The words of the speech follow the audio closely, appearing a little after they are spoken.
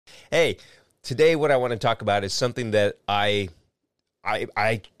Hey, today what I want to talk about is something that I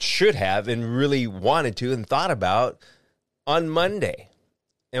should have and really wanted to and thought about on Monday.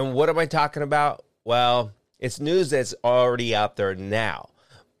 And what am I talking about? Well, it's news that's already out there now.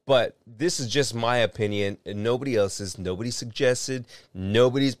 But this is just my opinion and nobody else's. Nobody suggested.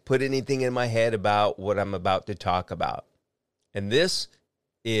 Nobody's put anything in my head about what I'm about to talk about. And this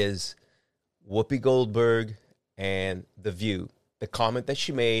is Whoopi Goldberg and The View, the comment that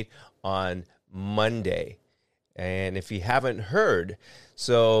she made on Monday. And if you haven't heard,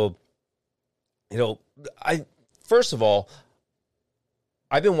 first of all,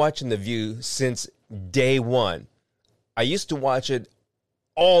 I've been watching The View since day one. I used to watch it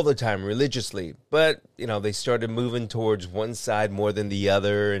all the time, religiously, but, they started moving towards one side more than the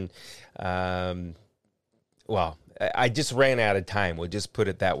other, and, I just ran out of time, we'll just put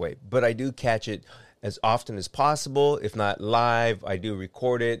it that way. But I do catch it as often as possible. If not live, I do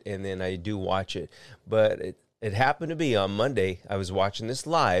record it, and then I do watch it. But it happened to be on Monday, I was watching this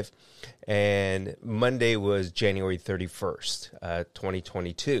live, and Monday was January 31st,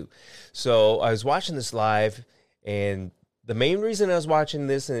 2022. So I was watching this live, and the main reason I was watching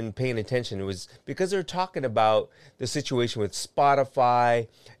this and paying attention was because they're talking about the situation with Spotify,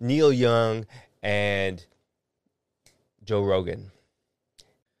 Neil Young, and Joe Rogan.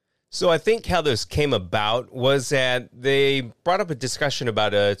 So I think how this came about was that they brought up a discussion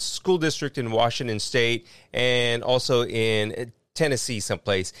about a school district in Washington State and also in Tennessee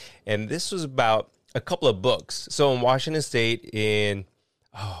someplace. And this was about a couple of books. So in Washington State, in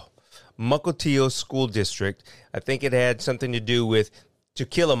Mukilteo School District, I think it had something to do with To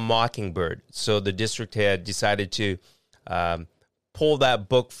Kill a Mockingbird. So the district had decided to pull that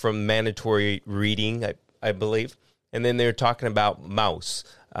book from mandatory reading, I believe. And then they're talking about Maus,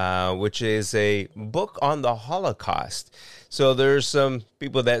 which is a book on the Holocaust. So there's some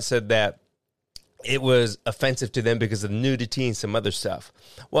people that said that it was offensive to them because of nudity and some other stuff.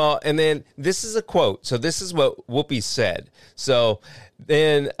 Well, and then this is a quote. So this is what Whoopi said. So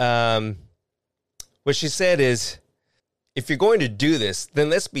then what she said is, if you're going to do this, then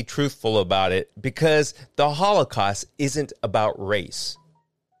let's be truthful about it, because the Holocaust isn't about race.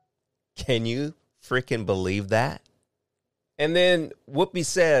 Can you freaking believe that? And then Whoopi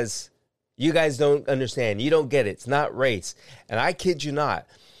says, you guys don't understand. You don't get it. It's not race. And I kid you not.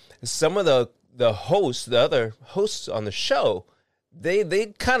 Some of the hosts, the other hosts on the show,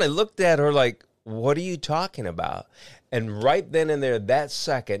 they kind of looked at her like, what are you talking about? And right then and there, that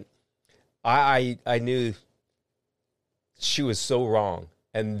second, I knew she was so wrong.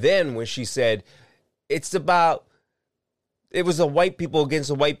 And then when she said, it was the white people against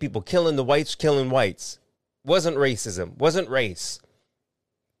the white people, killing the whites, killing whites. Wasn't racism, wasn't race.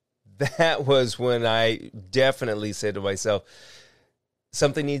 That was when I definitely said to myself,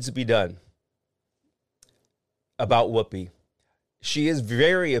 something needs to be done about Whoopi. She is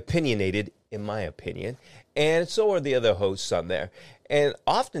very opinionated, in my opinion, and so are the other hosts on there. And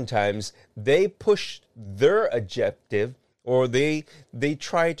oftentimes, they push their objective, or they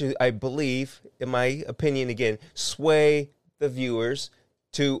try to, I believe, in my opinion again, sway the viewers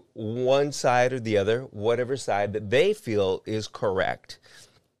to one side or the other, whatever side that they feel is correct.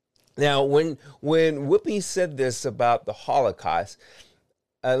 Now, when Whoopi said this about the Holocaust,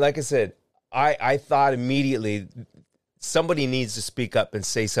 like I said, I thought immediately somebody needs to speak up and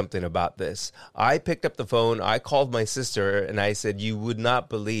say something about this. I picked up the phone, I called my sister, and I said, you would not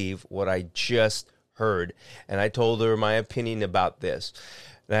believe what I just heard. And I told her my opinion about this.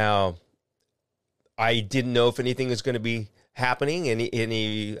 Now, I didn't know if anything was going to be happening,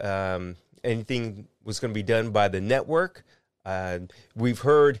 anything was going to be done by the network. We've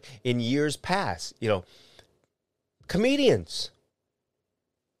heard in years past, comedians,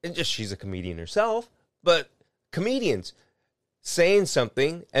 and just she's a comedian herself, but comedians saying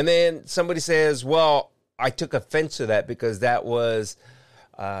something, and then somebody says, well, I took offense to that because that was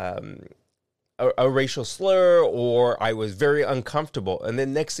a racial slur, or I was very uncomfortable. And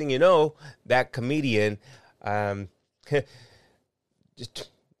then next thing you know, that comedian just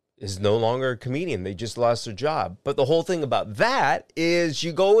is no longer a comedian. They just lost their job. But the whole thing about that is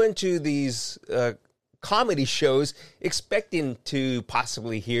you go into these comedy shows expecting to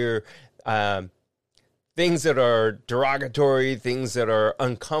possibly hear things that are derogatory, things that are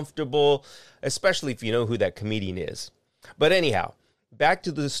uncomfortable, especially if you know who that comedian is. But anyhow, back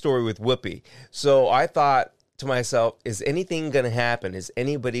to the story with Whoopi. So I thought to myself, is anything going to happen? Is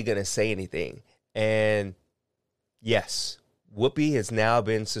anybody going to say anything? And yes, Whoopi has now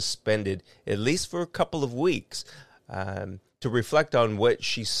been suspended, at least for a couple of weeks, to reflect on what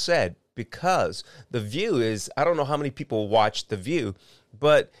she said, because The View is, I don't know how many people watch The View,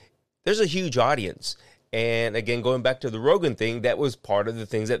 but there's a huge audience. And again, going back to the Rogan thing, that was part of the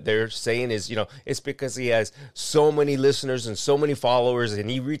things that they're saying is, it's because he has so many listeners and so many followers and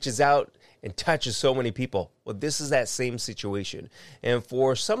he reaches out and touches so many people. Well, this is that same situation. And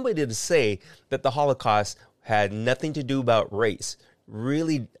for somebody to say that the Holocaust had nothing to do about race,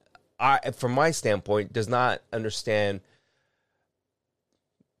 really, from my standpoint, does not understand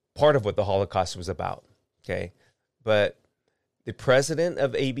part of what the Holocaust was about. Okay. But the president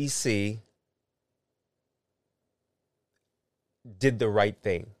of ABC did the right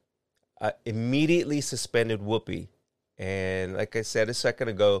thing. Immediately suspended Whoopi. And like I said a second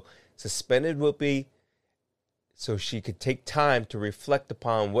ago, suspended Whoopi so she could take time to reflect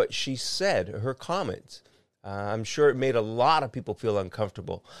upon what she said, her comments. I'm sure it made a lot of people feel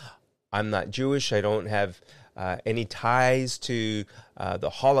uncomfortable. I'm not Jewish. I don't have any ties to the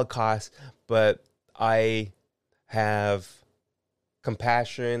Holocaust, but I have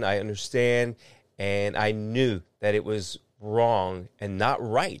compassion. I understand. And I knew that it was wrong and not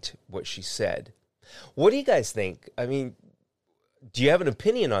right what she said. What do you guys think? I mean, do you have an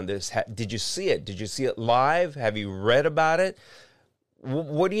opinion on this? Did you see it? Did you see it live? Have you read about it?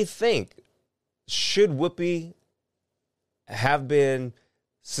 What do you think? Should Whoopi have been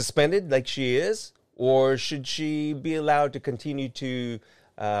suspended like she is, or should she be allowed to continue to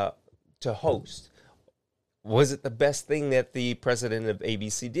host? Was it the best thing that the president of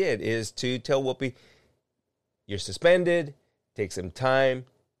ABC did, is to tell Whoopi, you're suspended, take some time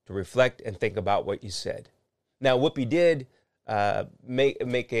to reflect and think about what you said? Now, Whoopi did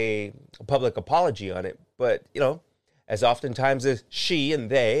make a public apology on it, but, as oftentimes as she and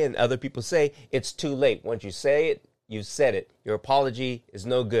they and other people say, it's too late. Once you say it, you said it. Your apology is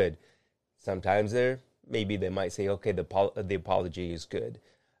no good. Sometimes maybe they might say, okay, the apology is good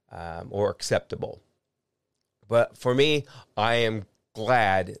or acceptable. But for me, I am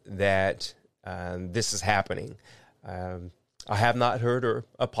glad that this is happening. I have not heard her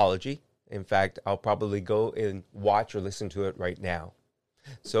apology. In fact, I'll probably go and watch or listen to it right now.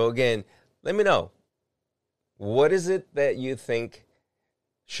 So again, let me know. What is it that you think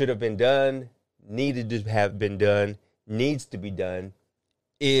should have been done, needed to have been done, needs to be done?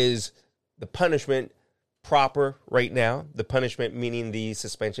 Is the punishment proper right now? The punishment meaning the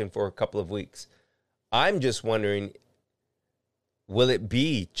suspension for a couple of weeks. I'm just wondering, will it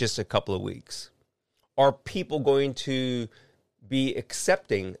be just a couple of weeks? Are people going to be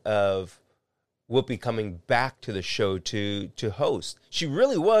accepting of Whoopi coming back to the show to host? She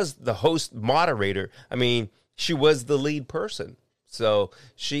really was the host moderator. I mean, she was the lead person. So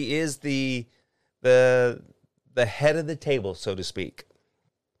she is the head of the table, so to speak.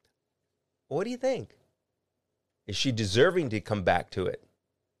 What do you think? Is she deserving to come back to it?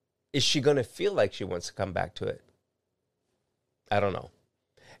 Is she going to feel like she wants to come back to it? I don't know.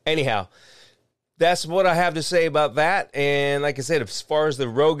 Anyhow, that's what I have to say about that. And like I said, as far as the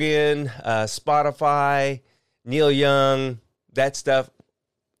Rogan, Spotify, Neil Young, that stuff,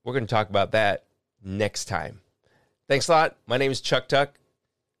 we're going to talk about that next time. Thanks a lot. My name is Chuck Tuck.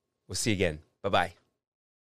 We'll see you again. Bye-bye.